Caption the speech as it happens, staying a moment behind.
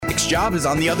job is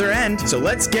on the other end. So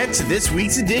let's get to this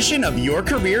week's edition of Your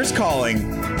Career's Calling.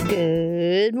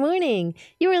 Good morning.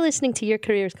 You are listening to Your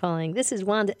Career's Calling. This is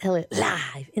Wanda Ellett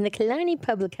live in the Killarney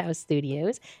Public House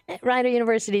studios at Rider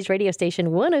University's radio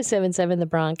station 107.7 The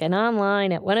Bronx and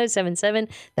online at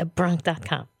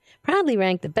 1077thebronx.com. Proudly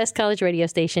ranked the best college radio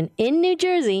station in New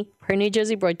Jersey per New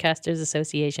Jersey Broadcasters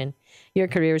Association. Your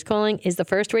Career's Calling is the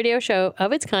first radio show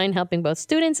of its kind helping both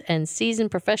students and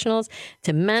seasoned professionals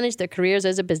to manage their careers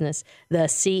as a business. The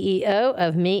CEO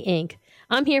of Me Inc.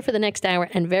 I'm here for the next hour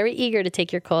and very eager to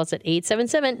take your calls at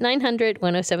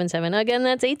 877-900-1077. Again,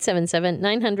 that's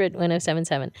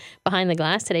 877-900-1077. Behind the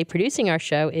glass today, producing our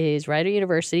show is Rider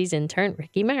University's intern,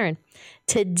 Ricky Marin.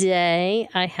 Today,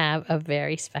 I have a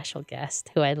very special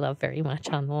guest who I love very much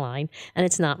on the line. And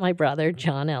it's not my brother,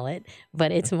 John Ellett,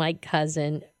 but it's my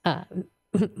cousin,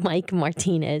 Mike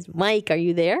Martinez. Mike, are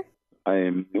you there? I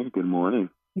am. Good morning.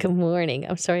 Good morning.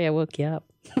 I'm sorry I woke you up.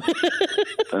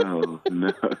 Oh,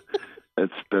 no. I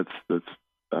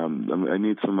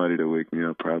need somebody to wake me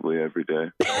up probably every day.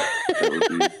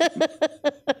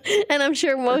 And I'm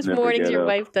sure most mornings your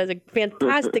wife does a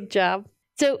fantastic job.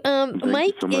 So, Mike, thank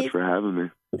you so much for having me.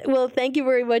 Well, thank you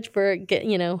very much for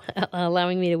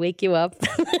allowing me to wake you up.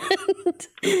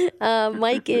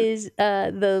 Mike is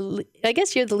I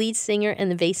guess you're the lead singer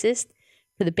and the bassist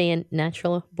for the band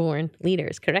Natural Born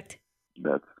Leaders, correct?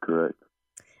 That's correct.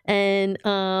 And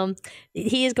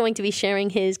he is going to be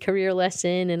sharing his career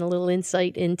lesson and a little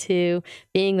insight into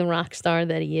being the rock star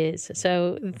that he is.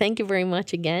 So thank you very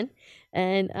much again.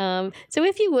 And so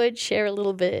if you would share a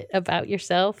little bit about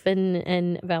yourself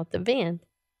and about the band.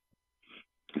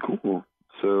 Cool.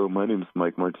 So my name is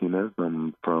Mike Martinez.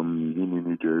 I'm from Union,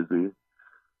 New Jersey.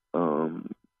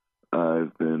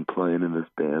 I've been playing in this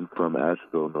band from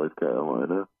Asheville, North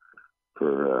Carolina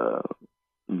for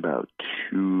about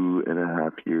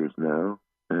 2.5 years now,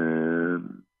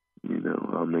 and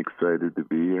I'm excited to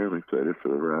be here. I'm excited for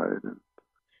the ride.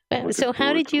 So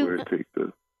how did you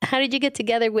get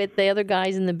together with the other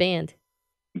guys in the band?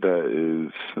 That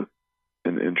is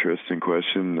an interesting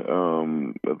question.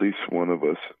 At least one of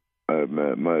us I've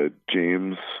met.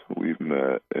 James, we've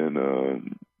met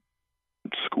in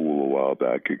school a while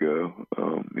back ago,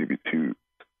 maybe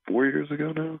 4 years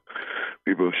ago now.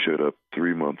 We both showed up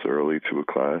 3 months early to a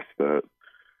class that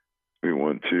we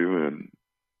went to, and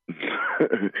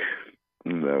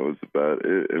and that was about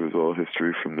it. It was all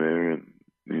history from there, and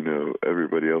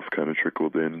everybody else kind of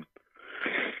trickled in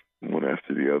one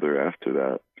after the other after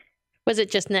that. Was it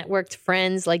just networked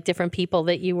friends, like different people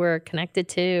that you were connected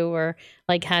to, or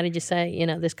like how did you say,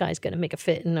 this guy's going to make a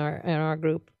fit in our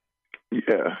group?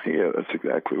 Yeah, that's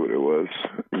exactly what it was.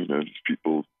 Just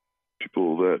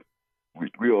people that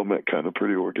we all met kind of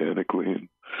pretty organically and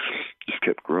just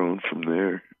kept growing from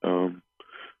there, from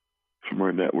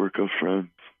our network of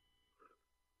friends.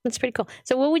 That's pretty cool.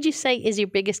 So what would you say is your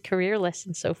biggest career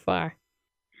lesson so far?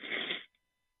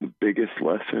 The biggest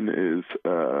lesson is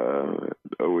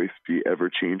always be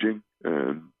ever-changing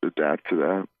and adapt to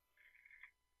that.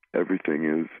 Everything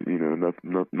is,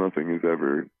 nothing is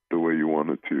ever the way you want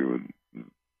it to,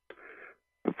 and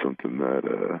that's something that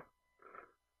I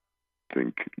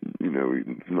think,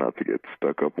 not to get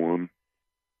stuck up on.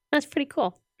 That's pretty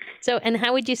cool. So, and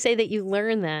how would you say that you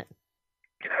learn that?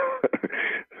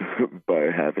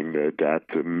 By having to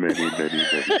adapt to many different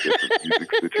music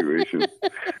situations.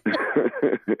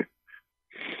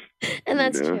 And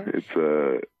that's true.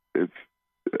 It's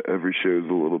every show's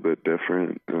a little bit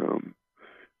different.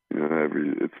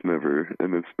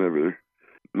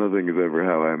 Nothing is ever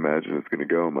how I imagine it's going to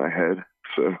go in my head.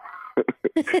 So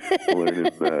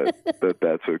learning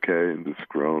that's okay and just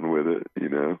growing with it,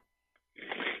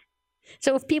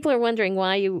 So if people are wondering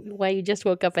why you just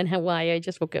woke up and why I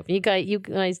just woke up, you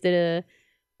guys did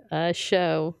a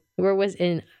show. Where was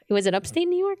it upstate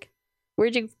New York?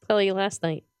 Where'd you play last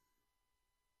night?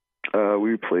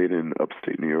 We played in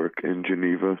upstate New York, in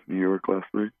Geneva, New York last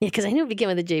night. Yeah, because I knew it began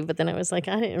with a J, but then I was like,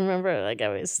 I didn't remember. Like I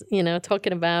was,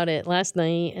 talking about it last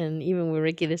night, and even with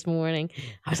Ricky this morning,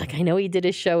 I was like, I know he did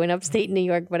a show in upstate New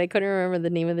York, but I couldn't remember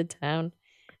the name of the town.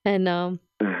 And then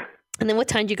what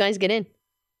time did you guys get in?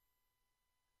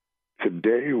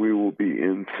 Today we will be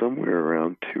in somewhere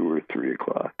around 2 or 3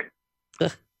 o'clock.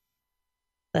 Ugh.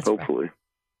 That's hopefully.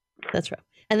 Rough. That's right.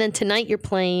 And then tonight you're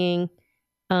playing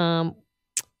in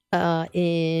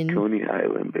Coney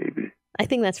Island, baby. I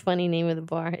think that's a funny name of the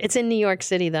bar. It's in New York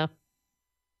City though,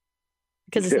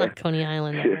 because it's not Coney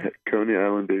Island. Though, right? Coney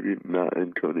Island, baby, not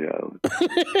in Coney Island.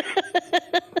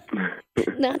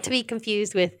 Not to be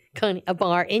confused with a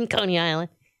bar in Coney Island.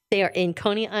 They are in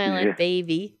Coney Island,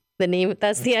 baby.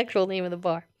 That's the actual name of the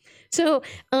bar. So,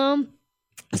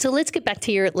 So let's get back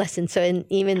to your lesson. So, and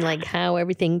even like how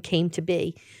everything came to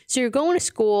be. So you're going to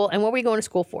school, and what were you going to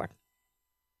school for?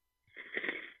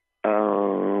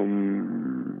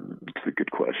 It's a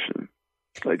good question.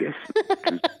 I guess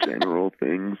just general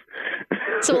things.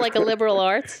 So like a liberal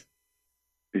arts?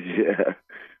 Yeah.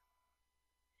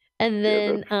 And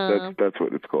then that's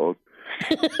what it's called.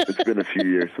 It's been a few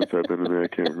years since I've been in there. I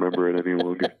can't remember it any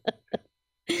longer.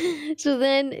 So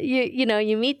then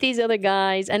you meet these other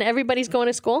guys, and everybody's going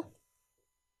to school?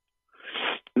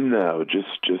 No, just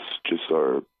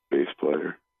our bass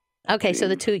player. Okay, so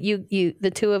the two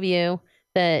of you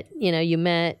that you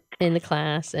met in the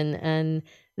class, and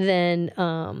then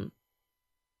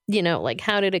like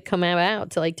how did it come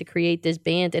out to create this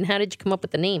band, and how did you come up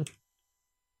with the name?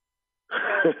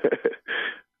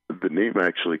 The name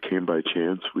actually came by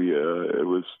chance. It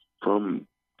was from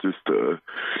just a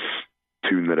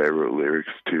tune that I wrote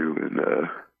lyrics to, and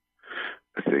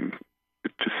I think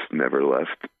it just never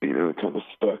left. It kind of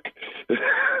stuck.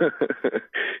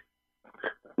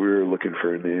 We were looking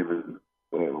for a name,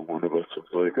 and one of us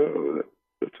was like, "Oh,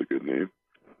 that's a good name,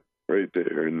 right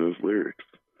there in those lyrics."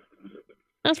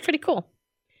 That's pretty cool.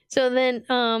 So then,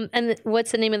 and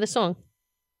what's the name of the song?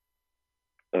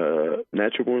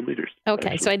 Natural Born Leaders. Okay,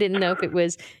 actually. so I didn't know if it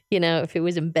was, if it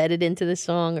was embedded into the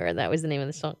song or that was the name of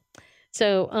the song.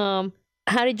 So,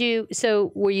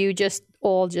 so were you just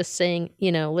saying,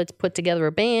 let's put together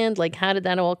a band? Like, how did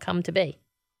that all come to be?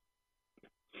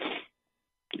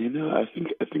 I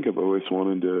think I've always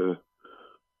wanted to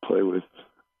play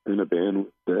in a band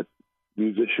that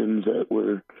musicians that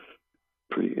were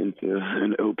pretty into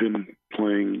and open,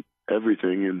 playing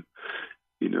everything, and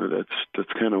that's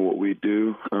kind of what we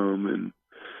do, and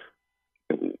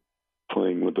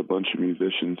playing with a bunch of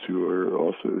musicians who are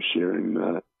also sharing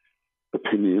that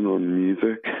opinion on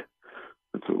music.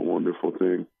 It's a wonderful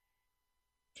thing.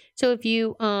 So if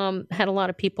you had a lot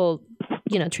of people,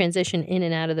 transition in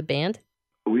and out of the band,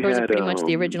 or was it pretty much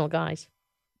the original guys?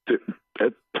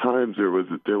 At times there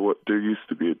used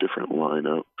to be a different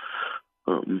lineup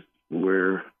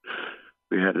where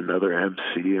we had another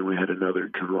MC and we had another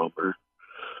drummer.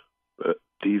 But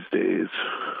these days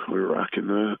we're rocking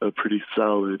a pretty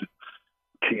solid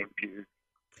team here.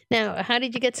 Now, how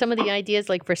did you get some of the ideas,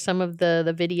 like for some of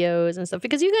the videos and stuff?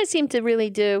 Because you guys seem to really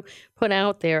do put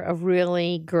out there a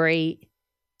really great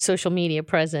social media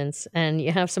presence, and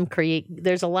you have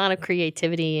there's a lot of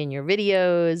creativity in your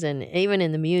videos and even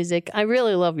in the music. I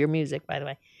really love your music, by the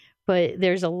way, but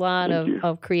there's a lot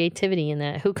of creativity in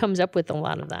that. Who comes up with a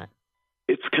lot of that?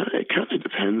 It kind of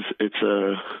depends. It's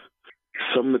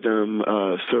some of them.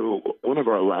 So one of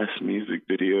our last music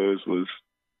videos was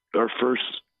our first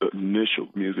initial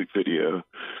music video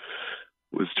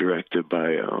was directed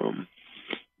by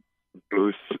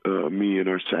both me and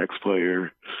our sax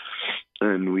player,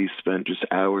 and we spent just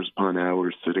hours upon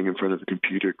hours sitting in front of the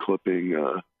computer clipping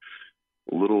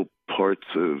little parts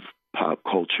of pop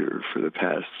culture for the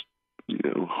past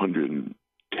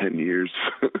 110 years.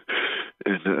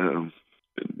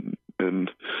 and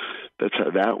that's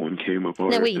how that one came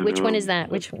apart. Now wait, which one is that?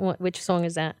 Which song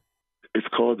is that? It's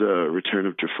called Return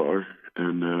of Jafar,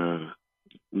 and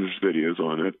there's videos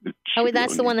on it.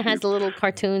 That's the one that has the little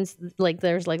cartoons, like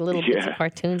there's like little bits of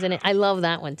cartoons in it. I love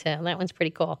that one too. That one's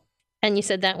pretty cool. And you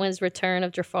said that one's Return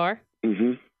of Jafar?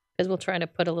 Mm-hmm. Because we'll try to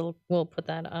we'll put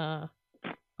that on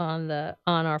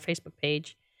our Facebook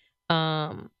page.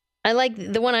 The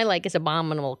one I like is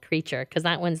Abominable Creature, because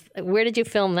that one's, where did you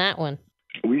film that one?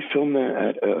 We filmed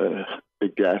that at a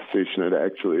gas station that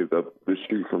actually is up the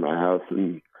street from my house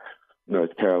in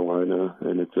North Carolina,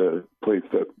 and it's a place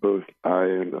that both I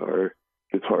and our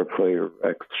guitar player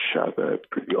Rex shop at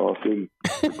pretty often.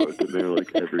 We're both in there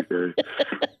like every day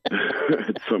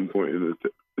at some point in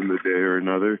the day or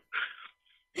another.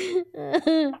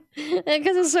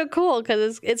 Because it's so cool,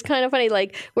 because it's kind of funny,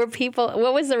 like what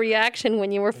was the reaction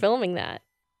when you were filming that?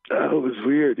 It was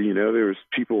weird, there was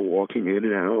people walking in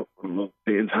and out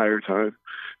the entire time.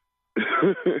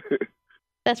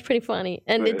 That's pretty funny.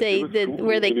 And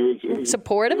were they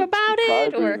supportive about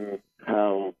it, or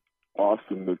how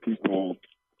awesome the people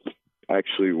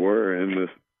actually were in the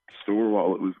store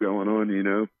while it was going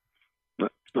on?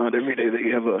 Not every day that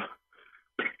you have a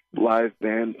live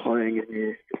band playing in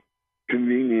your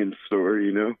convenience store,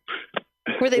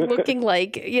 Were they looking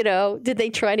like, did they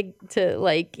try to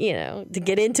to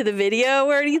get into the video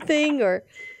or anything, or?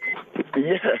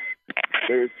 Yeah,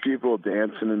 there's people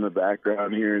dancing in the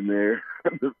background here and there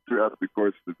throughout the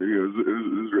course of the video. It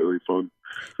was really fun.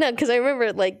 No, because I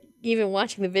remember like even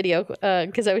watching the video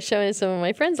because I was showing it to some of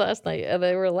my friends last night, and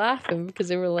they were laughing because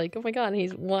they were like, "Oh my god,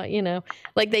 he's what?" You know,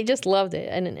 like they just loved it.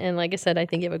 And like I said, I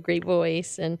think you have a great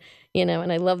voice, and you know,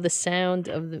 and I love the sound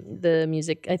of the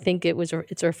music. I think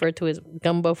it's referred to as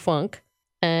gumbo funk,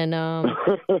 and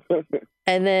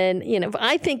and then you know,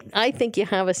 I think you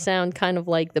have a sound kind of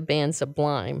like the band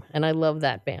Sublime, and I love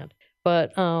that band.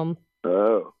 But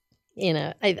you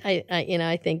know,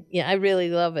 I think, yeah, I really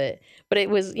love it. But it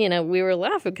was, you know, we were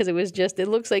laughing because it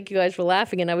looks like you guys were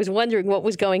laughing, and I was wondering what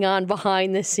was going on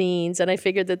behind the scenes, and I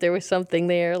figured that there was something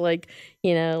there, like,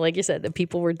 you know, like you said, the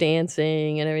people were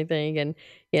dancing and everything, and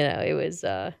you know, it was,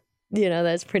 you know,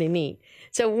 that's pretty neat.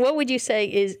 So, what would you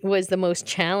say was the most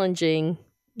challenging?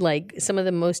 Like some of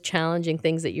the most challenging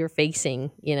things that you're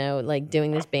facing, you know, like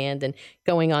doing this band and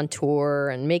going on tour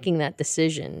and making that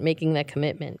decision, making that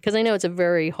commitment? Because I know it's a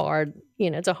very hard, you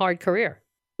know, it's a hard career.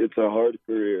 It's a hard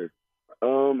career.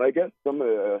 I guess some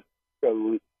of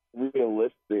the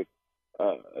realistic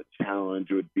challenge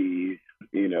would be,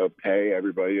 you know, pay.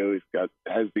 Everybody always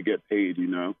has to get paid, you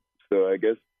know. So I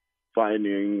guess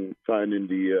finding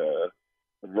the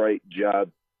right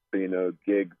job, you know,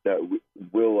 gigs that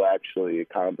will actually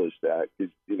accomplish that.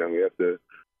 Because, you know, we have to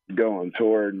go on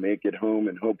tour and make it home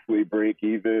and hopefully break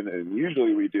even. And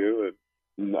usually we do.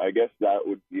 And I guess that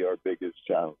would be our biggest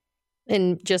challenge.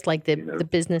 And just like the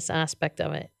business aspect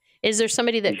of it. Is there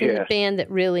somebody that in the band that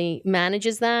really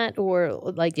manages that? Or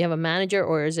like, do you have a manager,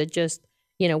 or is it just,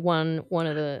 you know, one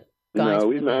of the guys? No,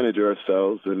 we manage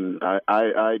ourselves. And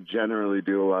I generally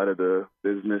do a lot of the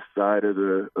business side of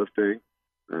things.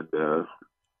 And,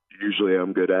 usually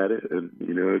I'm good at it, and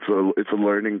you know, it's a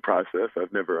learning process.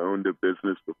 I've never owned a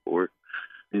business before,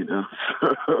 you know,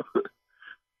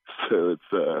 so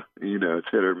it's you know, it's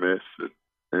hit or miss,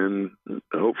 and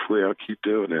hopefully I'll keep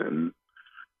doing it and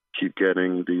keep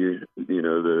getting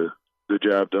the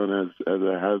job done as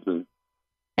it has been.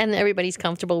 And everybody's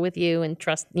comfortable with you and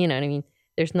trust. You know what I mean?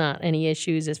 There's not any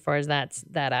issues as far as that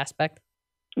aspect.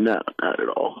 No, not at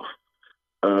all.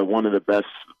 One of the best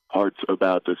parts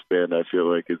about this band, I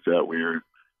feel like, is that we're,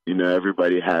 you know,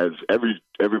 everybody has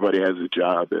a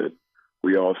job, and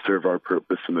we all serve our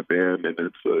purpose in the band,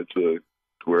 and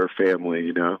we're a family,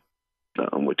 you know,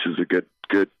 which is a good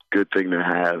thing to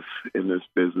have in this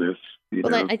business. You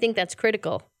know? I think that's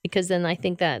critical, because then I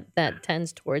think that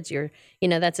tends towards your, you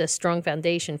know, that's a strong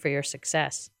foundation for your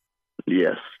success.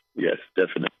 Yes,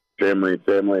 definitely.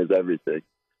 Family is everything.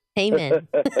 Amen.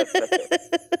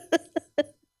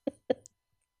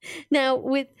 Now,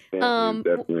 with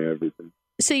definitely everything.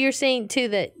 So you're saying too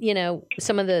that, you know,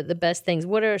 some of the best things.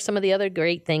 What are some of the other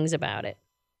great things about it?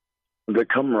 The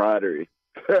camaraderie.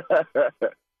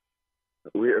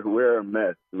 We're a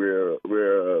mess. We're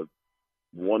a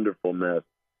wonderful mess,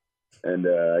 and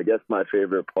I guess my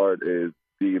favorite part is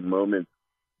the moments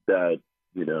that,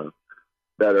 you know,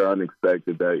 that are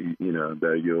unexpected, that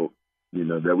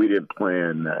that we didn't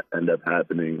plan, that end up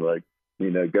happening, like, you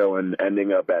know,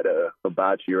 ending up at a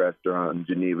hibachi restaurant in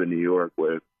Geneva, New York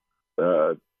with,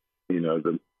 you know,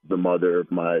 the mother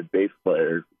of my bass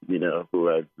player, you know,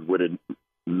 who I would have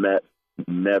met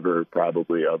never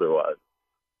probably otherwise.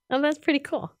 Oh, that's pretty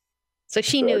cool. So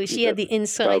she knew, she had the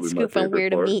inside scoop on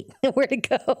where to meet, where to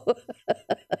go.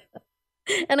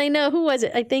 And I know, who was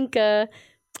it? I think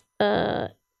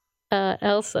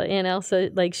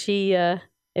Elsa, like she,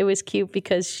 it was cute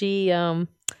because she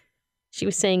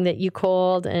was saying that you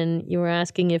called and you were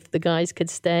asking if the guys could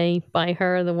stay by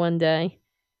her the one day.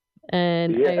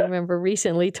 And I remember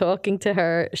recently talking to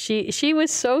her. She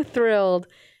was so thrilled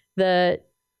that,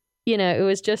 you know, it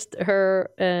was just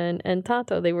her and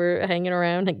Tato. They were hanging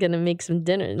around and going to make some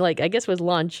dinner, like I guess it was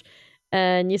lunch.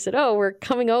 And you said, "Oh, we're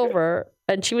coming over."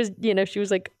 And she was, you know, she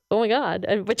was like, "Oh my God."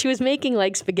 But she was making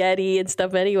like spaghetti and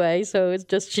stuff anyway. So it's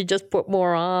just, she just put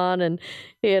more on, and,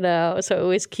 you know, so it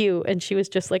was cute. And she was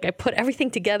just like, I put everything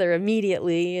together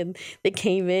immediately, and they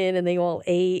came in and they all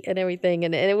ate and everything.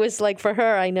 And it was like, for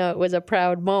her, I know it was a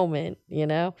proud moment, you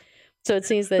know? So it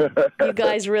seems that you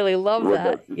guys really love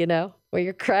that, you know, where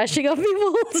you're crashing on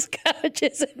people's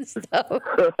couches and stuff.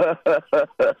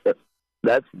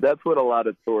 That's what a lot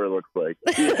of tour looks like.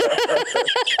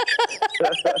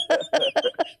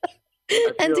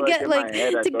 And to get like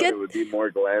to get, it would be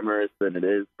more glamorous than it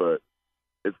is, but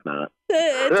it's not.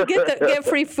 To get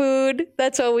free food,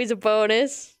 that's always a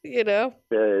bonus, you know.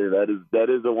 Yeah, that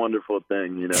is a wonderful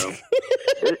thing, you know.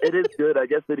 it is good. I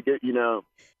guess it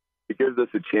gives us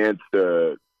a chance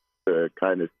to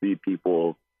kind of see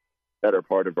people that are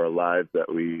part of our lives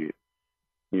that we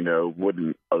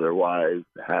wouldn't otherwise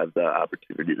have the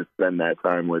opportunity to spend that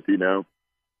time with.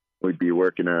 We'd be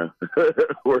working a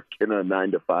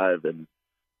 9 to 5 and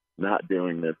not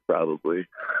doing this probably.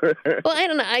 Well, I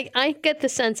don't know. I get the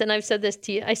sense, and I've said this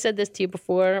to you. I said this to you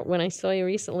before when I saw you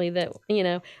recently that,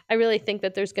 I really think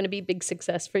that there's going to be big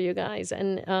success for you guys.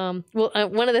 And,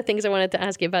 one of the things I wanted to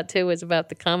ask you about too was about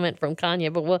the comment from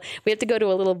Kanye, but we have to go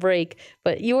to a little break.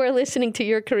 But you are listening to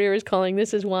Your Career is Calling.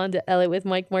 This is Wanda Ellett with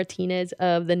Mike Martinez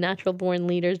of the Natural Born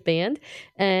Leaders Band.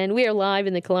 And we are live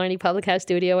in the Killarney Public House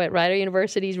studio at Rider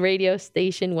University's radio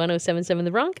station 1077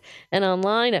 The Bronx and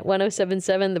online at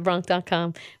 1077thebronx.com.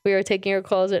 We are taking your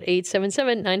calls at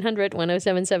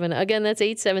 877-900-1077. Again, that's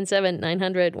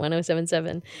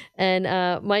 877-900-1077. And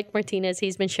Mike Martinez,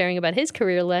 he's been sharing about his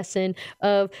career lesson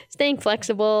of staying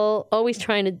flexible, always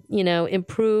trying to,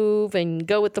 improve and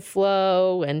go with the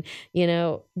flow and,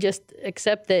 just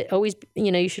accept that always,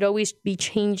 you should always be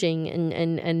changing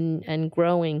and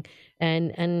growing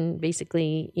and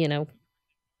basically,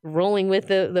 rolling with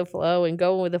the flow and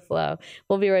going with the flow.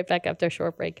 We'll be right back after a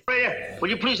short break. Will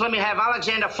you please let me have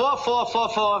Alexander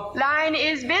 4444? Line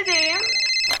is busy.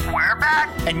 We're back.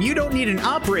 And you don't need an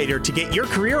operator to get your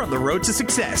career on the road to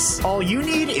success. All you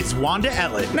need is Wanda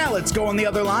Ellett. Now let's go on the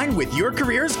other line with Your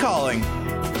Career is Calling.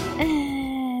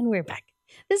 And we're back.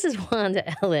 This is Wanda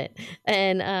Ellett.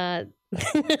 And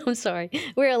I'm sorry.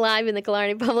 We're live in the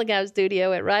Killarney Public House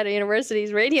studio at Rider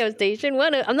University's radio station.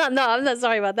 I'm not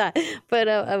sorry about that, but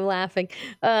I'm laughing.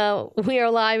 We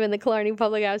are live in the Killarney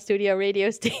Public House radio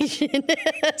station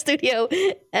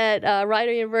at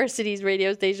Rider University's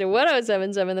radio station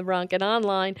 1077 The Bronx and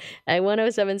online at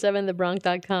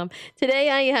 1077thebronx.com. Today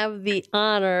I have the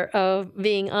honor of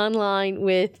being online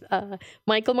with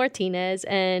Michael Martinez,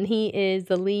 and he is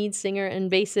the lead singer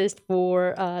and bassist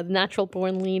for the Natural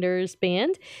Born Leaders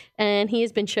Band, and he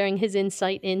has been sharing his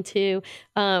insight into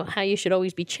how you should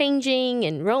always be changing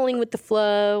and rolling with the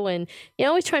flow and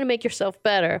always trying to make yourself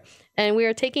better. And we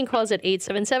are taking calls at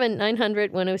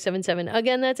 877-900-1077.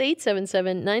 Again, that's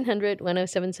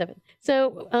 877-900-1077.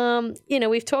 So,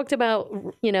 we've talked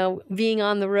about, being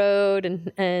on the road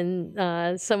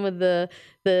and some of the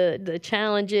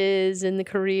challenges in the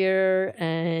career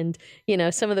and,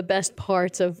 some of the best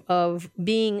parts of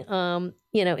being,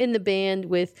 in the band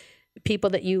with people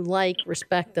that you like,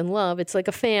 respect, and love. It's like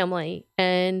a family.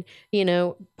 And,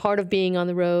 part of being on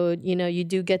the road, you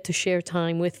do get to share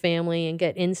time with family and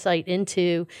get insight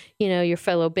into, your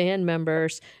fellow band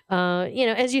members,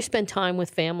 as you spend time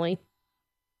with family.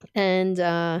 And,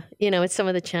 it's some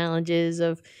of the challenges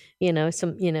of,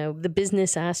 the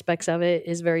business aspects of it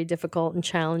is very difficult and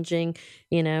challenging,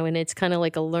 and it's kind of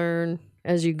like a learn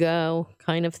as you go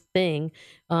kind of thing.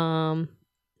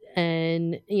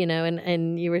 And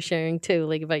you were sharing too,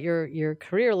 like about your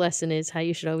career lesson is how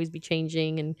you should always be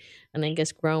changing and I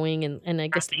guess growing and I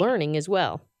guess learning as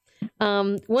well.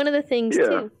 One of the things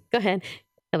too, go ahead.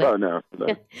 Hello. Oh, no.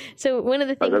 Yeah. So one of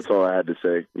the things. That's all I had to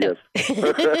say. Yes.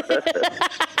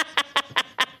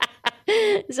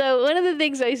 So one of the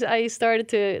things I started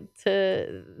to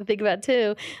think about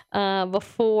too,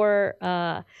 before,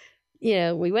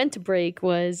 we went to break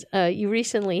was, you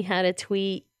recently had a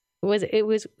tweet. Was it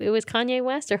was Kanye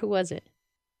West or who was it?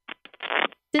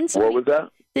 What was that?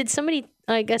 Did somebody,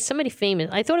 I guess somebody famous,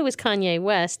 I thought it was Kanye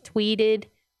West, tweeted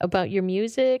about your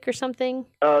music or something?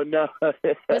 Oh, no.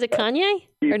 Was it Kanye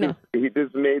or no? He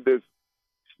just made this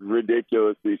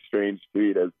ridiculously strange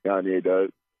tweet as Kanye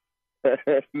does.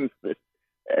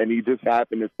 And he just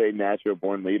happened to say Natural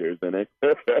Born Leaders in it.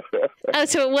 Oh,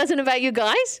 so it wasn't about you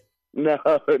guys? No.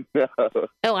 Oh,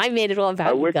 I made it all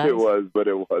about you guys. I wish it was, but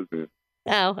it wasn't.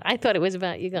 Oh, I thought it was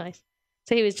about you guys.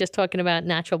 So he was just talking about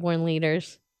Natural Born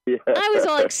Leaders. Yeah. I was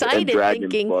all excited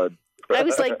thinking, blood. I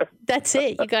was like, that's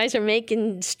it. You guys are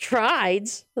making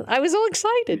strides. I was all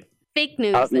excited. Fake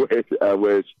news. I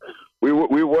wish. We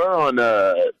were on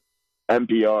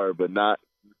NPR, but not.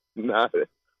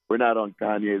 We're not on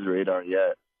Kanye's radar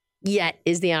yet. Yet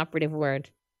is the operative word.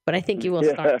 But I think you will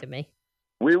start to be.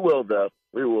 We will, though.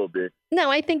 We will be. No,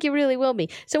 I think you really will be.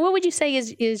 So what would you say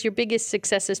is your biggest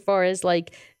success as far as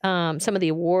like some of the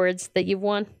awards that you've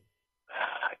won?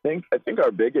 I think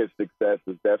our biggest success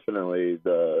is definitely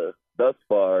thus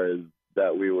far is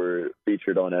that we were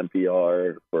featured on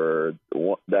NPR for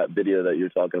that video that you were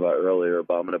talking about earlier,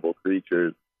 Abominable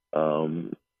Creatures.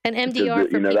 An MDR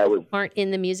for people who aren't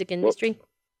in the music industry?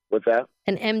 What's that?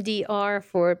 An MDR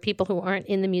for people who aren't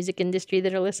in the music industry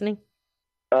that are listening?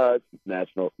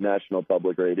 National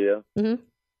Public Radio.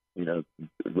 Mm-hmm.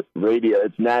 Radio.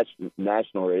 It's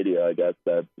national radio. I guess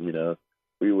that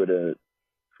we would have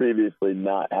previously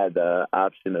not had the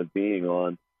option of being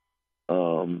on.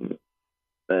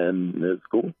 and it's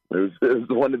cool. It was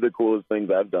one of the coolest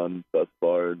things I've done thus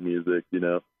far in music, you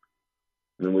know.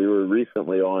 And we were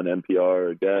recently on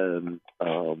NPR again,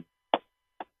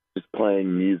 just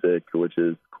playing music, which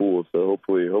is cool. So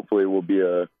hopefully we'll be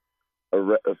a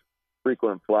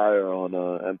frequent flyer on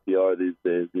NPR these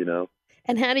days, you know.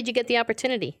 And how did you get the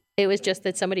opportunity? It was just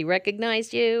that somebody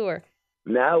recognized you, or?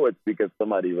 Now it's because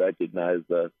somebody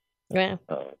recognized us. Yeah.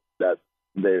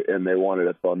 They wanted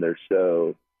us on their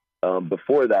show.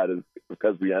 Before that is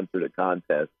because we entered a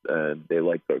contest and they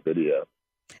liked our video.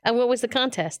 And what was the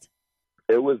contest?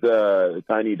 It was a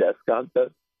Tiny Desk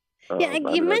contest. Yeah,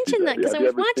 you mentioned that because I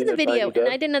was watching the video and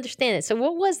I didn't understand it. So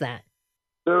what was that?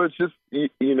 So it's just, you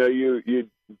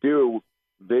do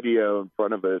a video in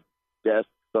front of a desk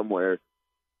somewhere.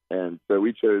 And so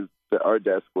we chose our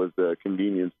desk was a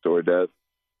convenience store desk.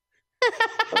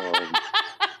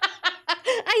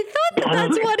 I thought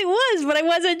that's what it was, but I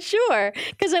wasn't sure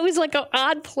because it was like an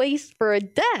odd place for a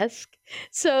desk.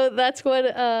 So that's what,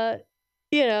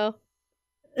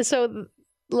 so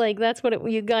like that's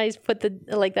what you guys put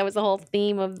that was the whole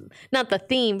theme of, not the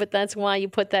theme, but that's why you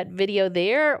put that video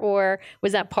there, or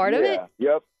was that part of it?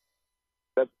 Yep.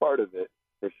 That's part of it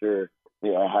for sure.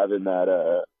 Yeah, having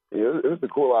that, it was a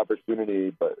cool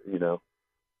opportunity, but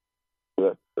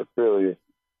that's really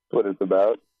what it's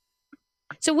about.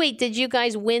 So wait, did you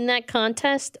guys win that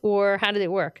contest, or how did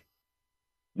it work?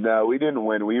 No, we didn't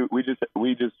win. We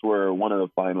just were one of the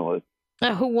finalists.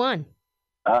 Who won?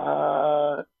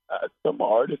 Some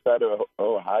artist out of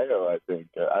Ohio, I think.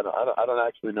 I don't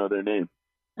actually know their name.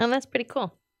 Oh, that's pretty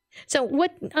cool. So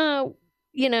what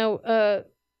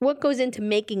what goes into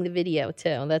making the video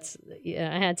too? That's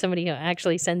I had somebody who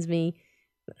actually sends me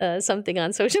something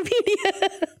on social media,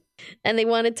 and they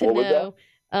wanted to know.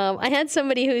 I had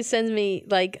somebody who sends me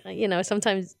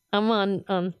sometimes I'm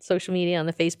on social media on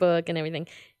the Facebook and everything,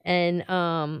 and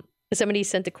somebody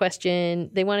sent a question.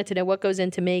 They wanted to know what goes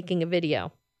into making a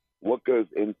video. What goes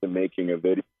into making a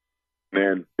video?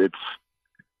 Man, it's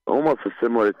almost a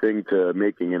similar thing to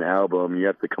making an album. You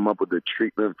have to come up with a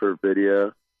treatment for a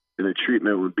video. And the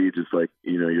treatment would be just like,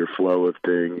 your flow of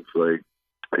things. Like,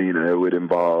 it would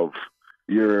involve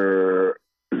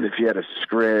if you had a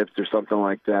script or something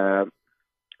like that.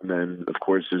 And then, of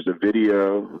course, there's a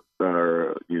video.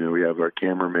 We have our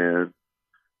cameraman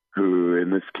who, in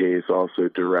this case, also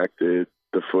directed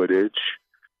the footage.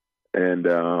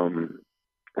 And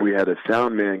we had a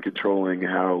sound man controlling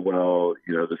how well,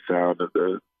 the sound of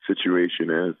the situation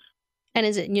is. And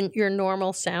is it your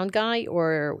normal sound guy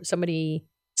or somebody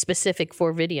specific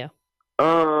for video?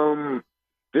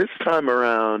 This time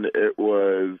around, it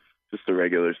was just a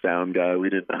regular sound guy. We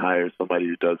didn't hire somebody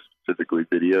who does specifically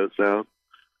video sound.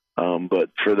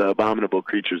 But for the Abominable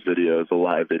Creatures video, it's a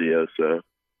live video, so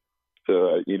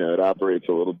it operates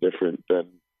a little different than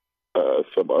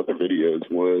some other videos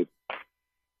would.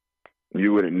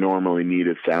 You wouldn't normally need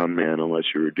a sound man unless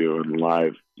you were doing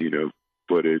live,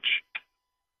 footage.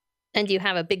 And do you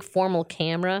have a big formal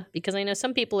camera? Because I know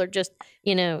some people are just,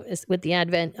 with the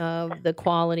advent of the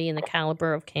quality and the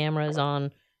caliber of cameras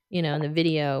on, in the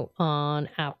video on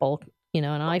Apple, on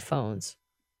iPhones.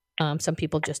 Some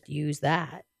people just use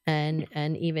that.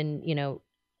 And even,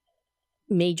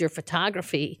 major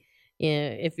photography.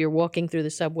 If you're walking through the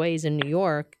subways in New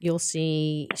York, you'll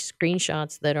see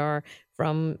screenshots that are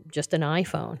from just an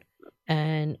iPhone.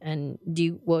 And do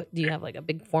you have like a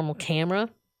big formal camera?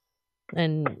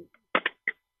 And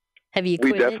have you?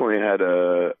 We definitely had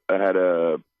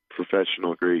a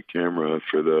professional grade camera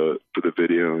for the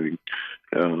video. It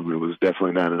was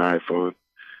definitely not an iPhone.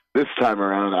 This time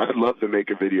around, I'd love to make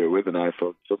a video with an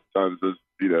iPhone. Sometimes,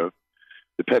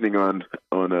 depending on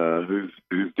who's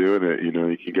doing it, you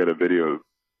can get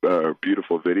a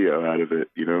beautiful video out of it,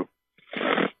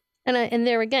 And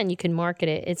there again, you can market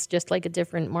it. It's just like a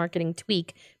different marketing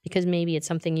tweak because maybe it's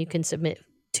something you can submit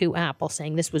to Apple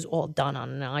saying this was all done on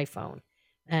an iPhone.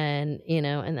 And,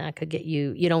 and that could get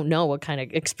you don't know what kind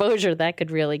of exposure that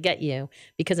could really get you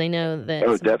because I know that.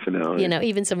 Oh, definitely.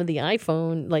 Even some of the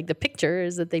iPhone, like the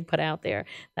pictures that they put out there,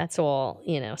 that's all,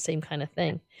 same kind of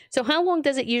thing. So how long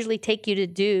does it usually take you to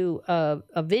do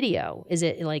a video? Is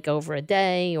it like over a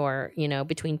day or,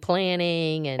 between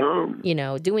planning and,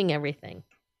 doing everything?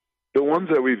 The ones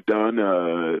that we've done,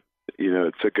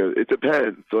 it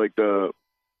depends. Like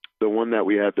the one that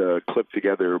we had to clip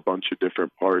together a bunch of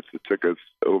different parts, it took us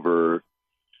over,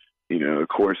 a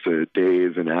course of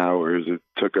days and hours. It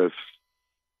took us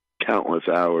countless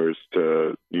hours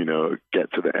to,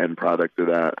 get to the end product of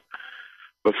that.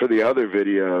 But for the other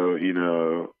video,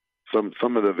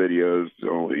 some of the videos,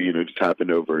 just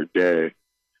happened over a day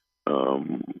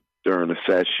during a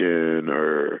session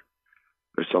or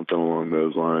or something along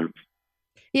those lines.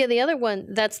 Yeah, the other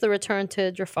one, that's the Return to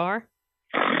Jafar.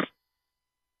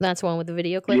 That's the one with the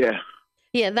video clip. Yeah.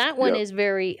 Yeah, that one is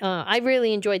very. I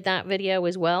really enjoyed that video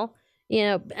as well.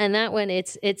 And that one,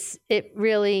 it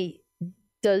really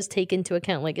does take into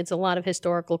account, like, it's a lot of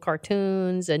historical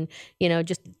cartoons and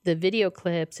just the video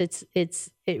clips.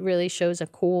 It really shows a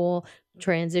cool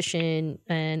transition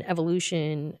and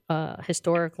evolution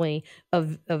historically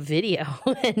of video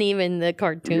and even the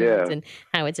cartoons and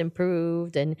how it's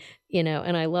improved and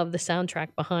I love the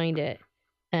soundtrack behind it.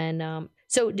 And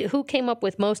so who came up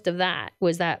with most of that?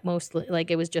 Was that mostly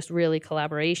like it was just really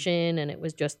collaboration and it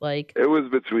was just like it was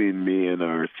between me and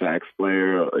our sax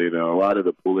player. A lot of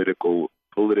the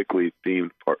politically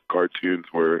themed cartoons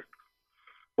were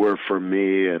for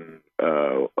me, and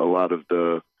a lot of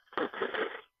the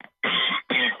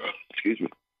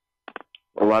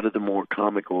a lot of the more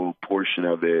comical portion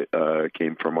of it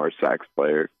came from our sax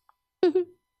player.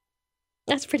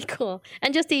 That's pretty cool.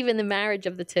 And just even the marriage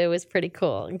of the two is pretty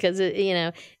cool because,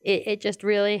 it just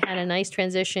really had a nice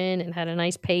transition and had a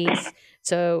nice pace.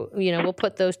 So, we'll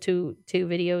put those two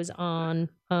videos on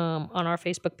our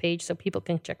Facebook page so people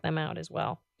can check them out as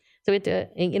well. So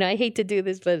I hate to do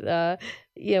this, but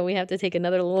we have to take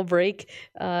another little break.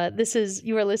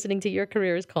 You are listening to Your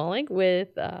Career is Calling with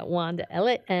Wanda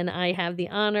Ellett, and I have the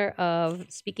honor of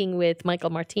speaking with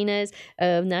Michael Martinez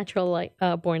of Natural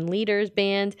Born Leaders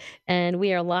Band, and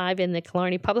we are live in the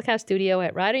Killarney Public House studio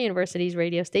at Rider University's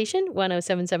radio station,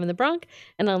 107.7 The Bronx,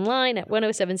 and online at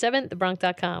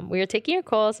 1077thebronx.com. We are taking your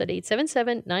calls at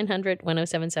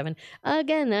 877-900-1077.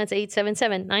 Again, that's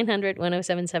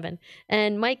 877-900-1077.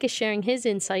 And Mike is sharing his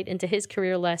insight into his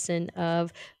career lesson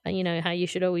of, how you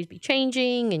should always be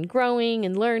changing and growing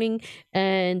and learning.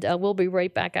 And we'll be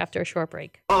right back after a short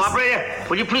break. Oh, operator,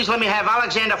 would you please let me have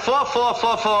Alexander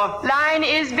 4444? Line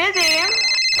is busy.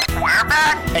 We're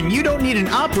back! And you don't need an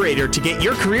operator to get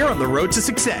your career on the road to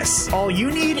success. All you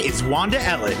need is Wanda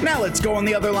Ellett. Now let's go on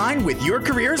the other line with Your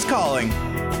Career is Calling.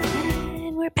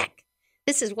 And we're back.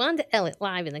 This is Wanda Ellett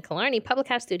live in the Killarney Public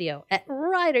House studio at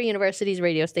Rider University's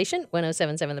radio station,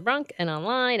 107.7 The Bronx, and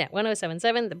online at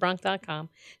 1077thebronx.com.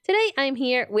 Today I'm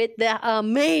here with the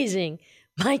amazing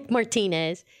Mike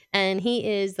Martinez, and he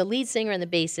is the lead singer and the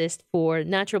bassist for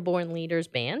Natural Born Leaders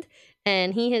Band.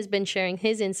 And he has been sharing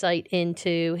his insight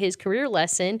into his career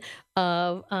lesson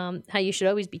of how you should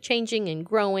always be changing and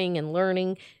growing and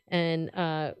learning and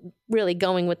really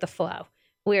going with the flow.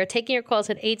 We are taking your calls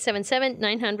at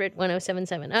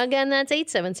 877-900-1077. Again, that's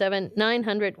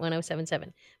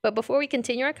 877-900-1077. But before we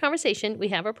continue our conversation, we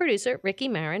have our producer, Ricky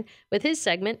Marin, with his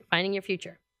segment, Finding Your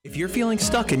Future. If you're feeling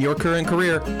stuck in your current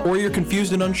career, or you're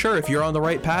confused and unsure if you're on the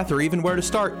right path or even where to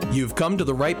start, you've come to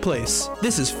the right place.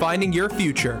 This is Finding Your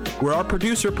Future, where our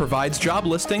producer provides job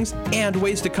listings and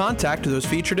ways to contact those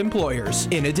featured employers.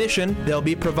 In addition, they'll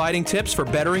be providing tips for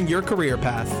bettering your career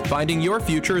path. Finding Your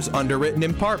Future is underwritten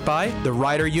in part by the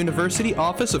Rider University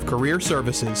Office of Career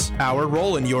Services. Our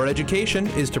role in your education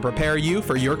is to prepare you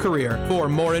for your career. For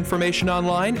more information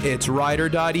online, it's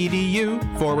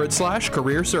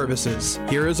rider.edu/career services.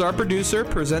 Here is our producer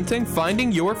presenting Finding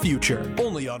Your Future,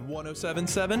 only on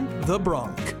 107.7 The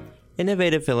Bronx.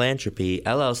 Innovative Philanthropy,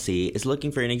 LLC, is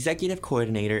looking for an executive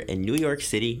coordinator in New York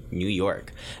City, New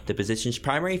York. The position's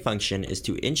primary function is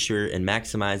to ensure and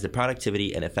maximize the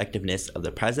productivity and effectiveness of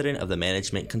the president of the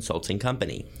management consulting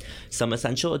company. Some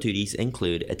essential duties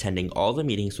include attending all the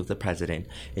meetings with the president,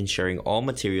 ensuring all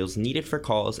materials needed for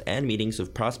calls and meetings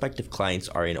with prospective clients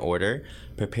are in order,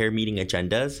 prepare meeting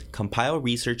agendas, compile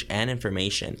research and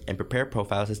information, and prepare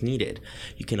profiles as needed.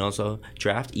 You can also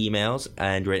draft emails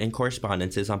and written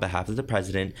correspondences on behalf of the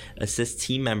president, assist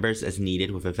team members as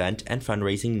needed with event and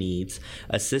fundraising needs,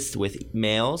 assist with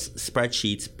mails,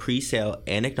 spreadsheets, pre-sale,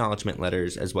 and acknowledgement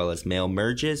letters, as well as mail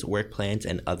merges, work plans,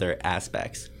 and other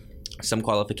aspects. Some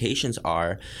qualifications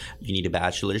are: you need a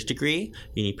bachelor's degree,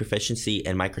 you need proficiency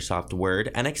in Microsoft Word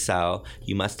and Excel,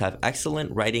 you must have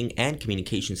excellent writing and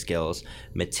communication skills,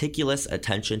 meticulous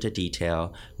attention to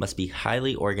detail, must be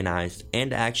highly organized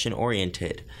and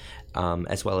action-oriented,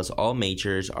 as well as all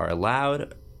majors are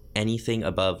allowed. Anything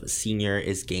above senior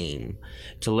is game.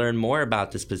 To learn more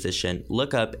about this position,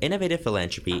 look up Innovative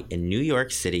Philanthropy in New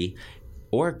York City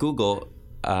or Google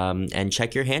and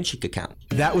check your Handshake account.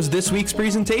 That was this week's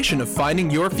presentation of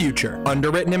Finding Your Future,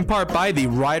 underwritten in part by the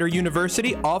Rider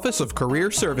University Office of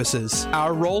Career Services.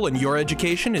 Our role in your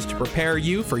education is to prepare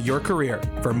you for your career.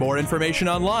 For more information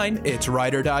online, it's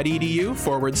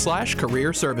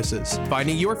rider.edu/career services.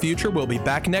 Finding Your Future will be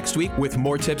back next week with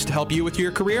more tips to help you with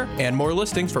your career and more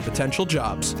listings for potential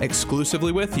jobs.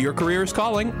 Exclusively with Your Career is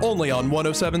Calling, only on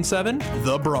 107.7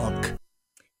 The Bronx.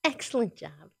 Excellent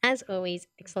job. As always,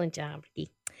 excellent job,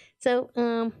 Ricky.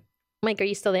 So, Mike, are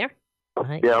you still there?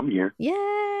 Yeah, I'm here.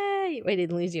 Yay! I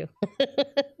didn't lose you.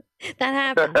 That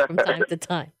happens from time to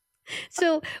time.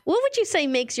 So, what would you say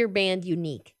makes your band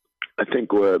unique? I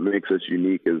think what makes us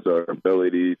unique is our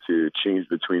ability to change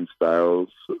between styles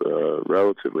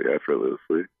relatively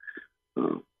effortlessly.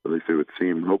 At least it would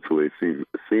hopefully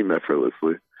seem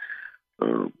effortlessly.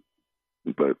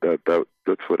 But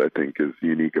that's what I think is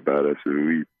unique about us.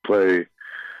 We play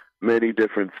many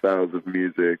different styles of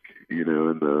music,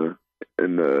 in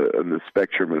the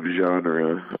spectrum of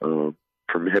genre,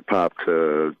 from hip hop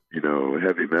to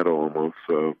heavy metal almost.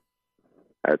 So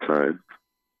at times.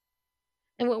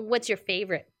 And what's your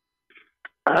favorite?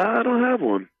 I don't have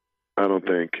one. I don't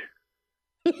think.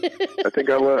 I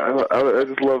think I love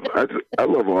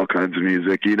all kinds of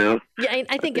music, Yeah,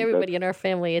 I think everybody in our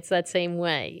family, it's that same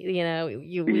way. We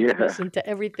listen to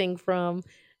everything from,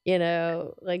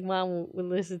 like mom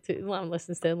listens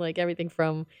to like everything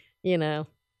from, I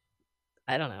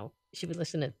don't know. She would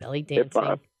listen to belly dancing.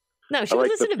 Hip-hop. No, she would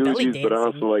listen to belly dancing. But I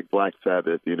also like Black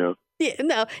Sabbath, Yeah,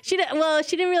 no, she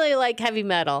didn't really like heavy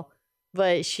metal.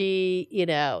 But she,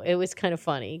 it was kind of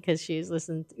funny because she was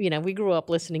listening, we grew up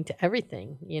listening to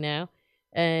everything,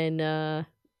 and,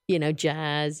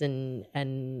 jazz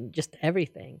and just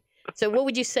everything. So what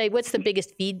would you say, what's the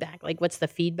biggest feedback? Like, what's the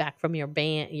feedback from your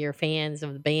band, your fans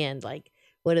of the band? Like,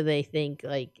 what do they think,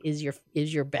 like, is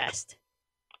your best?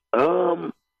 I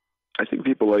think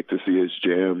people like to see us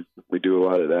jam. We do a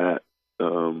lot of that.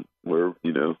 We're,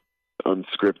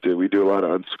 unscripted. We do a lot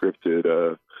of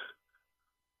unscripted,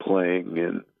 playing,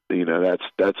 and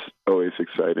that's always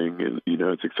exciting, and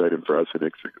it's exciting for us, and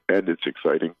it's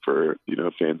exciting for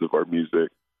fans of our music,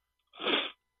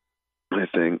 I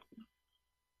think.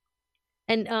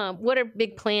 And what are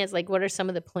big plans? Like, what are some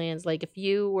of the plans? Like, if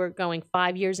you were going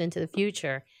 5 years into the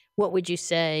future, what would you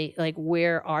say? Like,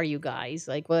 where are you guys?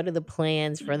 Like, what are the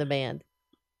plans for the band?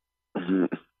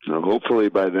 Now, hopefully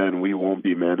by then we won't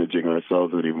be managing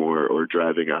ourselves anymore or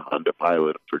driving a Honda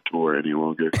Pilot for tour any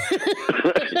longer.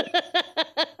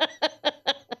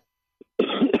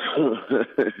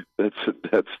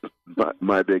 That's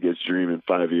my biggest dream in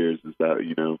 5 years is that,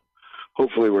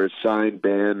 hopefully we're a signed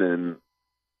band, and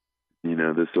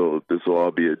this will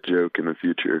all be a joke in the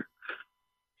future.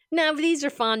 No, but these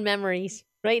are fond memories.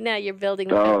 Right now you're building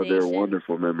the foundation. They're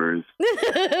wonderful memories.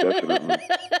 Definitely.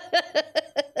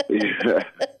 Yeah.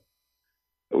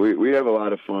 We have a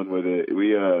lot of fun with it.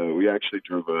 We actually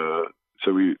drove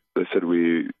we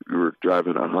were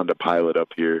driving a Honda Pilot up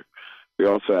here. We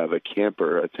also have a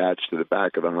camper attached to the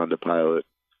back of the Honda Pilot.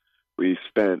 We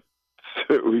spent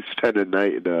a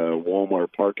night in a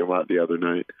Walmart parking lot the other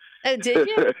night. Oh, did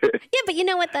you? Yeah, but you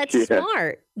know what? That's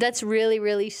smart. That's really,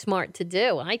 really smart to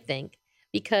do, I think.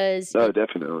 Because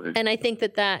definitely. And I think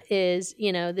that is,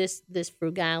 this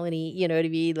frugality, to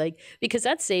be like, because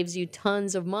that saves you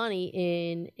tons of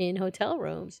money in hotel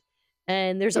rooms.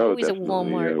 And there's always definitely. A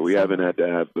Walmart. Yeah, we haven't had to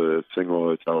have a single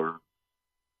hotel room.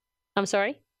 I'm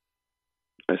sorry?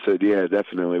 I said, yeah,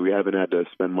 definitely. We haven't had to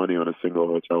spend money on a single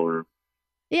hotel room.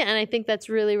 Yeah, and I think that's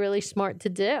really, really smart to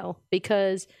do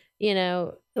because,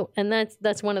 and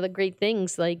that's one of the great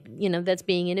things, like, that's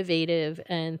being innovative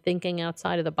and thinking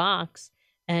outside of the box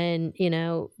and,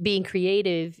 being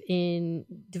creative in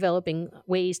developing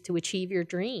ways to achieve your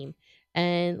dream.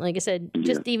 And like I said,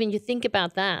 just even you think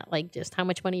about that, like just how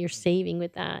much money you're saving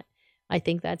with that. I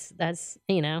think that's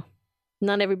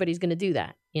not everybody's going to do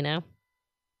that, Yeah,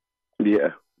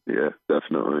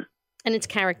 definitely. And it's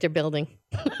character building.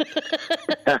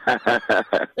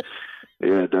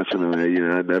 Yeah, definitely.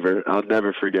 I'll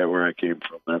never forget where I came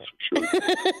from. That's for sure.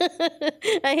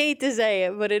 I hate to say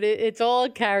it, but it's all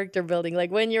character building. Like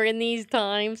when you're in these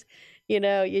times, you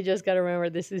just got to remember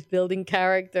this is building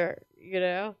character.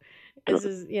 This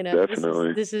is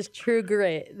definitely. This is true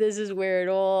grit. This is where it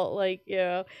all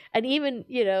and even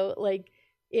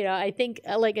I think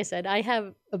like I said, I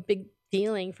have a big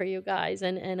feeling for you guys,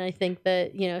 and I think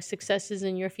that success is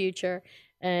in your future.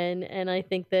 And I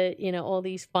think that, all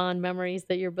these fond memories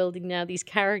that you're building now, these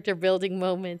character building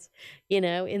moments,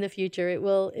 in the future, it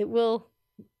will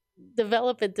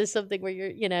develop into something where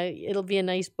it'll be a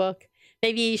nice book.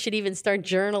 Maybe you should even start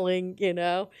journaling,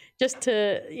 just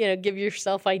to, give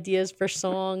yourself ideas for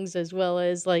songs as well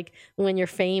as like when you're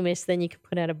famous, then you can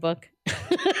put out a book.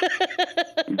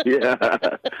 Yeah.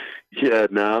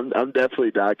 No, I'm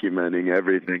definitely documenting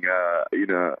everything. I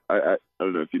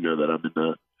don't know if you know that I'm in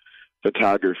the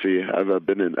photography. I've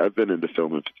been into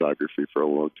film and photography for a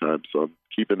long time, so I'm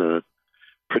keeping a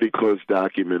pretty close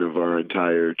document of our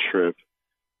entire trip.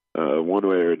 one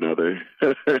way or another.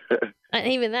 And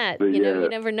even that, But you know, yeah. you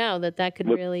never know that could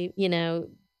But- really, you know,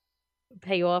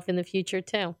 pay off in the future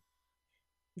too.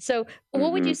 So,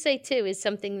 what would you say too is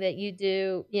something that you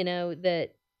do, you know,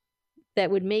 that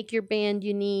would make your band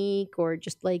unique, or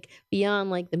just like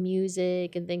beyond like the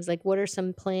music and things? Like, what are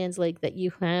some plans like that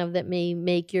you have that may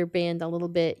make your band a little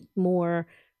bit more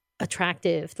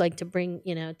attractive, like to bring,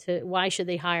 you know, to why should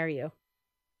they hire you?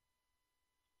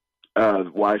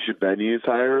 Why should venues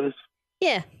hire us?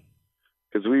 Yeah.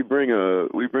 Because we bring a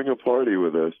party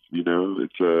with us. You know,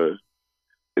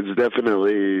 it's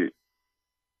definitely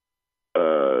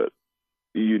a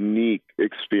unique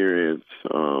experience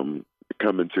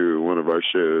coming to one of our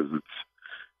shows.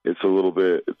 It's a little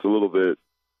bit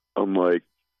unlike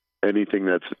anything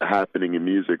that's happening in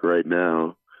music right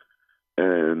now.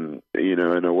 And, you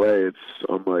know, in a way, it's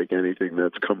unlike anything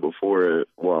that's come before it,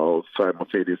 while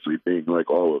simultaneously being like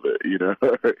all of it, you know?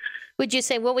 What would you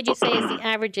say is the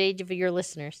average age of your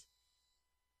listeners?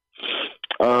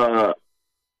 Via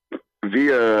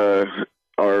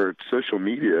our social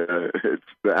media,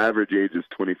 the average age is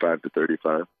 25 to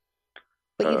 35.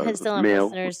 But you can still have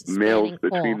listeners males spanning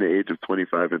between all. the age of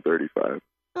 25 and 35.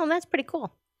 Oh, that's pretty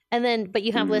cool. And then, but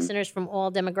you have listeners from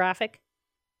all demographic?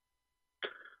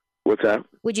 What's that?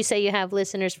 Would you say you have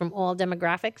listeners from all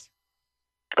demographics?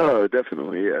 Oh,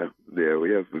 definitely, yeah. Yeah,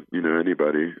 we have, you know,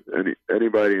 anybody and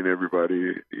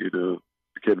everybody, you know,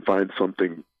 can find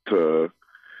something to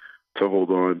hold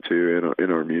on to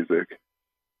in our music.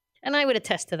 And I would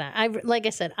attest to that. Like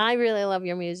I said, I really love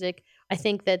your music. I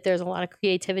think that there's a lot of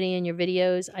creativity in your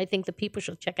videos. I think that people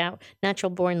should check out Natural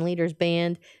Born Leaders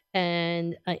Band.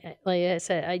 And like I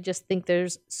said, I just think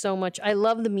there's so much. I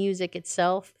love the music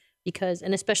itself because,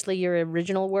 and especially your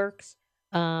original works,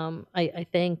 I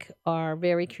think are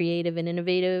very creative and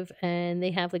innovative, and they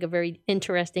have like a very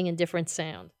interesting and different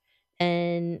sound.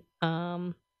 And,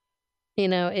 you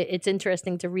know, it's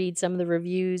interesting to read some of the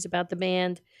reviews about the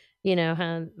band. You know,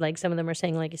 how like some of them are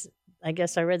saying, like, I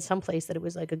guess I read someplace that it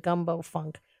was like a gumbo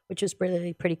funk, which is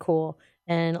really pretty cool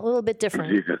and a little bit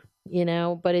different, Yeah. you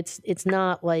know, but it's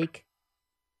not like,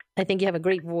 I think you have a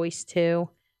great voice too.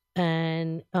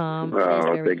 And it is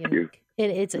very thank you. unique.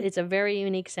 It's a very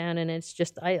unique sound, and it's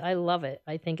just, I love it.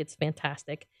 I think it's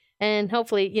fantastic. And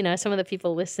hopefully, you know, some of the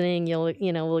people listening,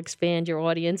 will expand your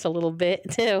audience a little bit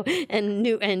too,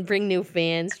 and bring new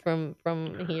fans from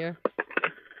here.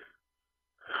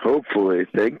 Hopefully.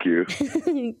 Thank you.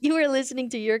 You are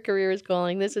listening to Your Career is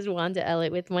Calling. This is Wanda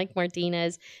Ellett with Mike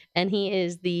Martinez, and he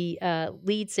is the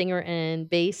lead singer and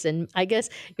bass, and I guess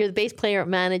you're the bass player,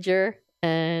 manager,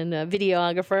 and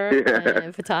videographer,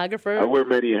 and photographer. I wear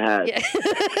many hats. Yeah.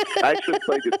 I actually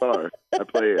play guitar. I'm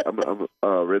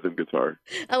rhythm guitar.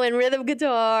 Oh, and rhythm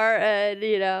guitar, and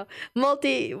you know,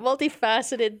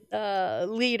 multifaceted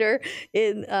leader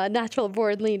in Natural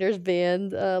Born Leaders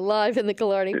Band, live in the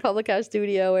Killarney Public House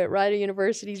studio at Rider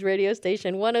University's radio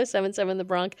station 107.7 The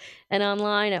Bronx, and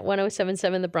online at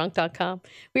 1077thebronx.com.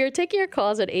 We are taking your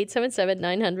calls at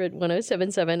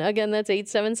 877-900-1077. Again, that's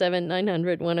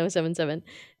 877-900-1077.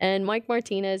 And Mike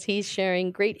Martinez, he's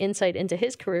sharing great insight into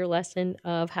his career lesson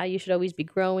of how you should always be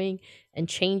growing and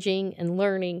changing and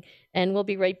learning. And we'll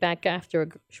be right back after a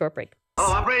short break.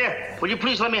 Oh, operator, would you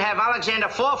please let me have Alexander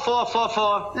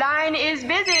 4444? Line is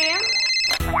busy.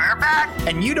 We're back.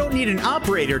 And you don't need an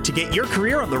operator to get your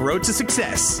career on the road to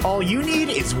success. All you need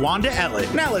is Wanda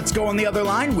Ellett. Now let's go on the other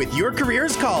line with Your Career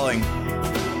is Calling.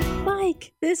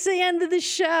 Mike, this is the end of the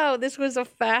show. This was a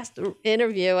fast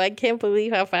interview. I can't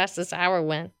believe how fast this hour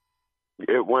went.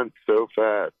 It went so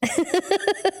fast.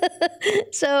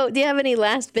 So, do you have any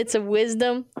last bits of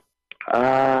wisdom?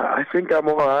 I think I'm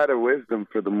all out of wisdom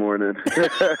for the morning. For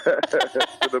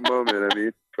the moment, I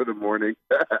mean, for the morning.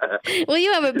 Well,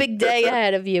 you have a big day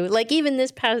ahead of you. Like even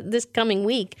this coming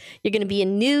week, you're going to be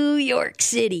in New York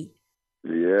City.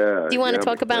 Yeah. Do you want to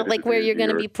talk about like where you're going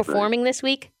to be performing this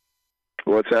week?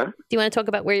 What's that? Do you want to talk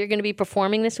about where you're going to be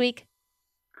performing this week?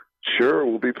 Sure,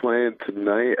 we'll be playing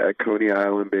tonight at Coney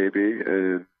Island, baby,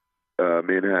 in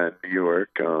Manhattan, New York.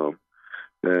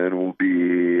 Then we'll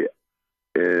be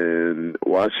in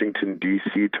Washington,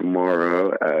 D.C.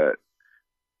 tomorrow at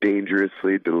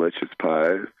Dangerously Delicious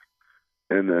Pies,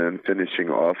 and then finishing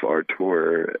off our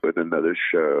tour with another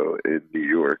show in New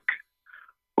York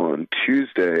on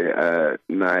Tuesday at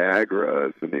Niagara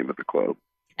is the name of the club.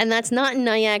 And that's not in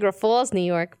Niagara Falls, New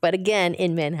York, but again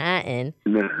in Manhattan.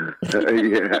 Yeah.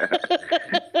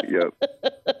 Yep.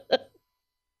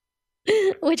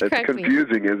 Which That's cracked me.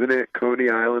 confusing, isn't it?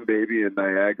 Coney Island, baby, and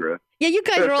Niagara. Yeah, you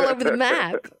guys are all over the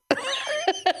map.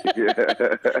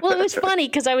 Yeah. Well, it was funny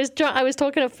because I was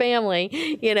talking to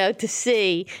family, to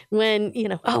see when,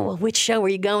 oh, well, which show are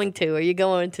you going to? Are you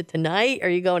going to tonight? Are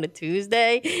you going to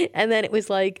Tuesday? And then it was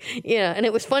like, and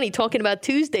it was funny talking about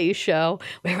Tuesday's show.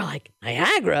 We were like,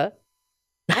 Niagara,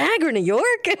 New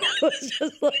York? And I was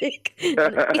just like,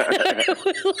 it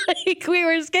was like we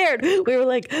were scared. We were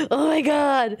like, oh my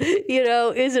God,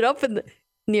 is it up in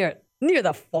near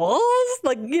the falls?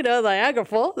 Like, Niagara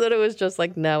Falls? And it was just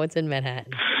like, no, it's in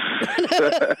Manhattan.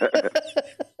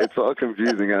 It's all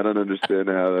confusing. I don't understand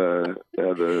how the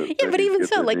yeah, but even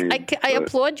so, like I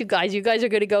applaud you guys. You guys are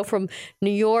going to go from New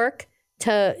York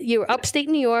to you're upstate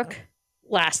New York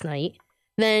last night.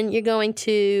 Then you're going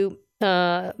to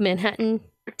Manhattan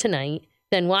tonight.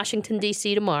 Then Washington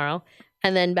D.C. tomorrow,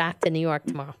 and then back to New York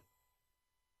tomorrow.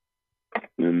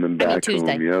 And then back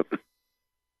Tuesday. home. Yep.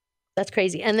 That's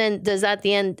crazy. And then does that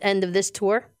the end of this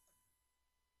tour?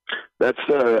 That's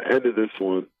the end of this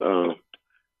one.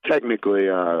 Technically,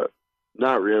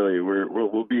 not really.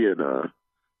 We'll be in the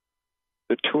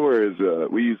tour is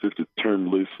we use this term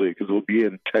loosely because we'll be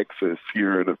in Texas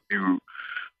here in a few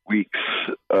weeks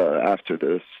after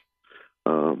this,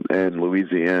 and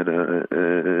Louisiana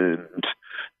and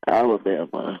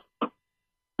Alabama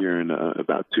here in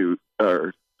about 2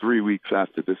 or 3 weeks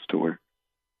after this tour.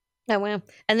 Oh wow!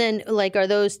 And then, like, are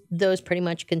those pretty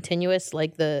much continuous,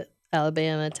 like the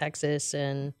Alabama, Texas,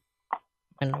 and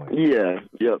yeah,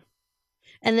 yep.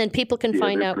 And then people can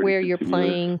find out where you're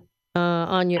playing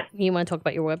on your. You want to talk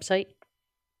about your website?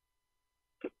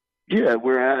 Yeah,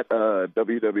 we're at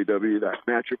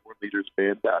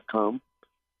www.naturalbornleadersband.com.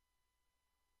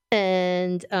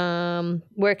 And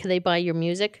where can they buy your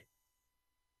music?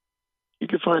 You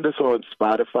can find us on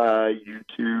Spotify,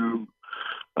 YouTube,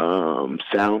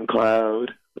 SoundCloud,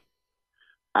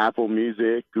 Apple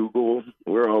Music, Google.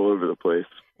 We're all over the place.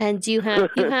 And do you have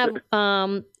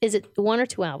is it 1 or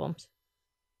 2 albums?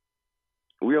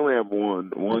 We only have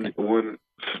one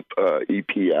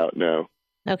EP out now.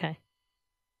 Okay.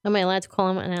 Am I allowed to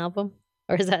call them an album,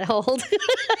 or is that old?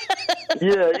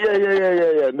 Yeah.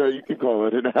 No, you can call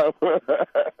it an album.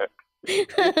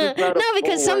 No,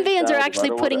 because some bands are actually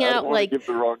putting out like give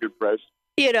the wrong impression.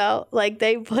 Like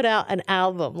they put out an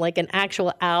album, like an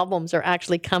actual albums are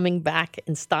actually coming back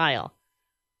in style.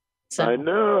 So. I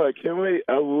know. I can't wait.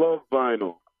 I love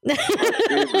vinyl. My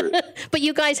favorite. But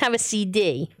you guys have a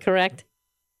CD, correct?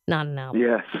 Not an album.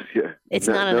 Yes, yeah. It's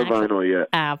not an actual vinyl yet.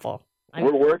 Apple.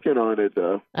 We're working on it,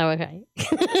 though. Oh, okay.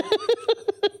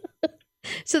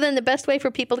 So then the best way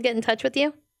for people to get in touch with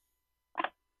you?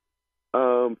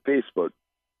 Facebook.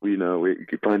 You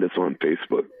can find us on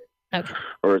Facebook. Okay.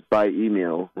 Or by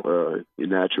email,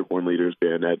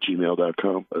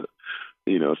 naturalbornleadersband@gmail.com.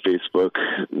 Facebook,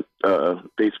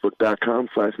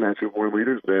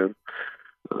 facebook.com/naturalbornleadersband.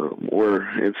 Or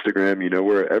Instagram,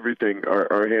 we're everything.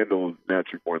 Our handle is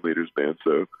Natural Born Leaders Band.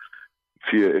 So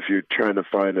if you're trying to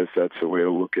find us, that's the way to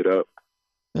look it up.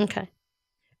 Okay.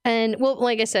 And well,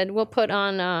 like I said, we'll put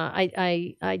on.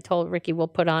 I told Ricky we'll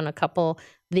put on a couple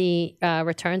the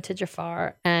Return to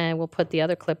Jafar, and we'll put the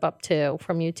other clip up too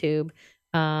from YouTube.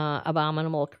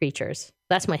 Abominable Creatures.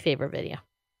 That's my favorite video.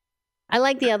 I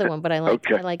like the other one, but I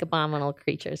like Abominable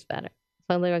Creatures better.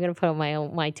 So we're going to put on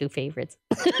my 2 favorites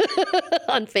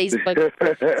on Facebook.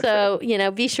 So,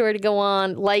 be sure to go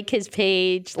on, like his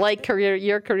page, like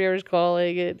Your Career is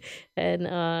Calling,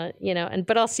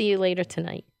 but I'll see you later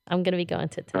tonight. I'm going to be going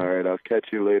to tonight. All right, I'll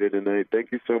catch you later tonight.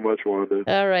 Thank you so much, Wanda.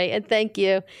 All right, and thank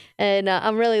you. And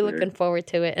I'm really looking forward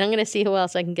to it. And I'm going to see who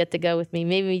else I can get to go with me.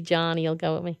 Maybe Johnny will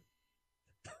go with me.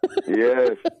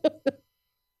 Yes.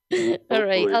 All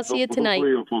right, I'll see you tonight.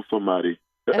 Hopefully you'll pull somebody.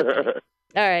 Okay.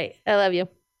 All right, I love you.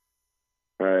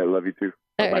 All right, love you too.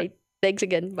 All right, thanks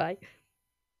again. Bye.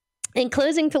 In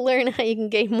closing, to learn how you can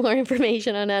gain more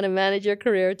information on how to manage your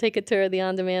career, take a tour of the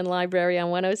on-demand library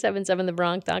on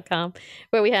 1077thebronx.com,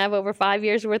 where we have over 5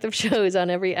 years' worth of shows on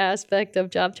every aspect of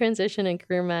job transition and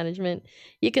career management.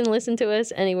 You can listen to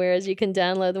us anywhere, as you can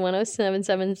download the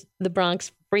 1077 The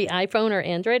Bronx free iPhone or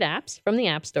Android apps from the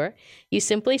App Store. You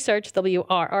simply search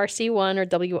WRRC1 or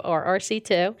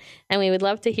WRRC2, and we would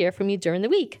love to hear from you during the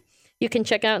week. You can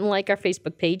check out and like our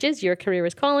Facebook pages, Your Career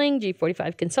is Calling,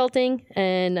 G45 Consulting,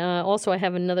 and also I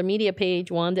have another media page,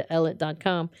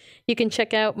 WandaEllett.com. You can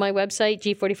check out my website,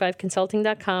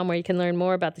 G45Consulting.com, where you can learn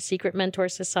more about the Secret Mentor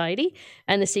Society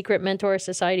and the Secret Mentor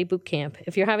Society Bootcamp.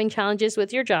 If you're having challenges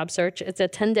with your job search, it's a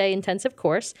 10-day intensive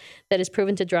course that is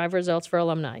proven to drive results for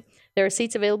alumni. There are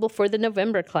seats available for the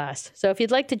November class. So if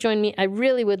you'd like to join me, I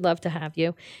really would love to have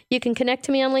you. You can connect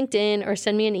to me on LinkedIn or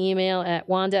send me an email at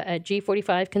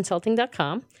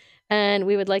wanda@g45consulting.com. And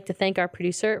we would like to thank our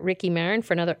producer, Ricky Marin,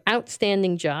 for another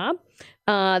outstanding job.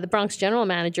 The Bronx General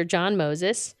Manager, John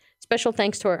Moses. Special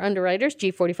thanks to our underwriters,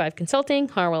 G45 Consulting,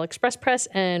 Harwell Express Press,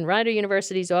 and Rider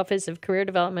University's Office of Career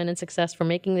Development and Success for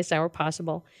making this hour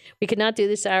possible. We could not do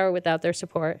this hour without their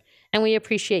support, and we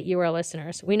appreciate you, our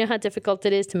listeners. We know how difficult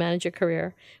it is to manage your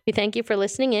career. We thank you for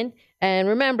listening in, and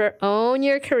remember, own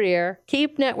your career,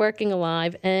 keep networking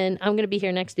alive, and I'm going to be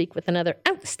here next week with another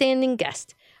outstanding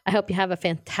guest. I hope you have a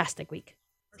fantastic week.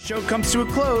 Show comes to a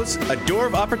close, a door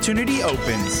of opportunity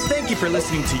opens. Thank you for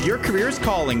listening to Your Career's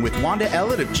Calling with Wanda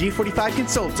Ellett of G45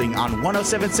 Consulting on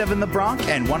 107.7 The Bronx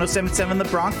and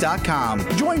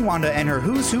 107.7thebronx.com. Join Wanda and her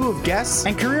who's who of guests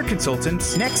and career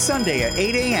consultants next Sunday at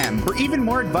 8 a.m. for even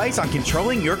more advice on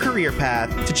controlling your career path.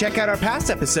 To check out our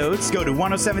past episodes, go to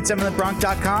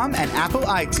 107.7thebronx.com and Apple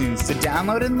iTunes to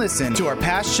download and listen to our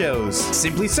past shows.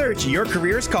 Simply search Your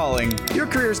Career's Calling. Your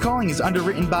Career's Calling is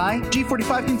underwritten by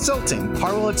G45 Consulting,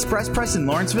 Harwell Express Press in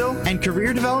Lawrenceville, and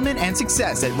Career Development and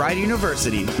Success at Rider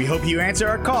University. We hope you answer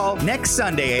our call next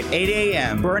Sunday at 8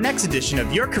 a.m. for our next edition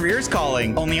of Your Career's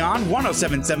Calling, only on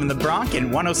 107.7 The Bronx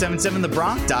and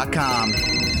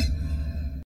 107.7thebronx.com.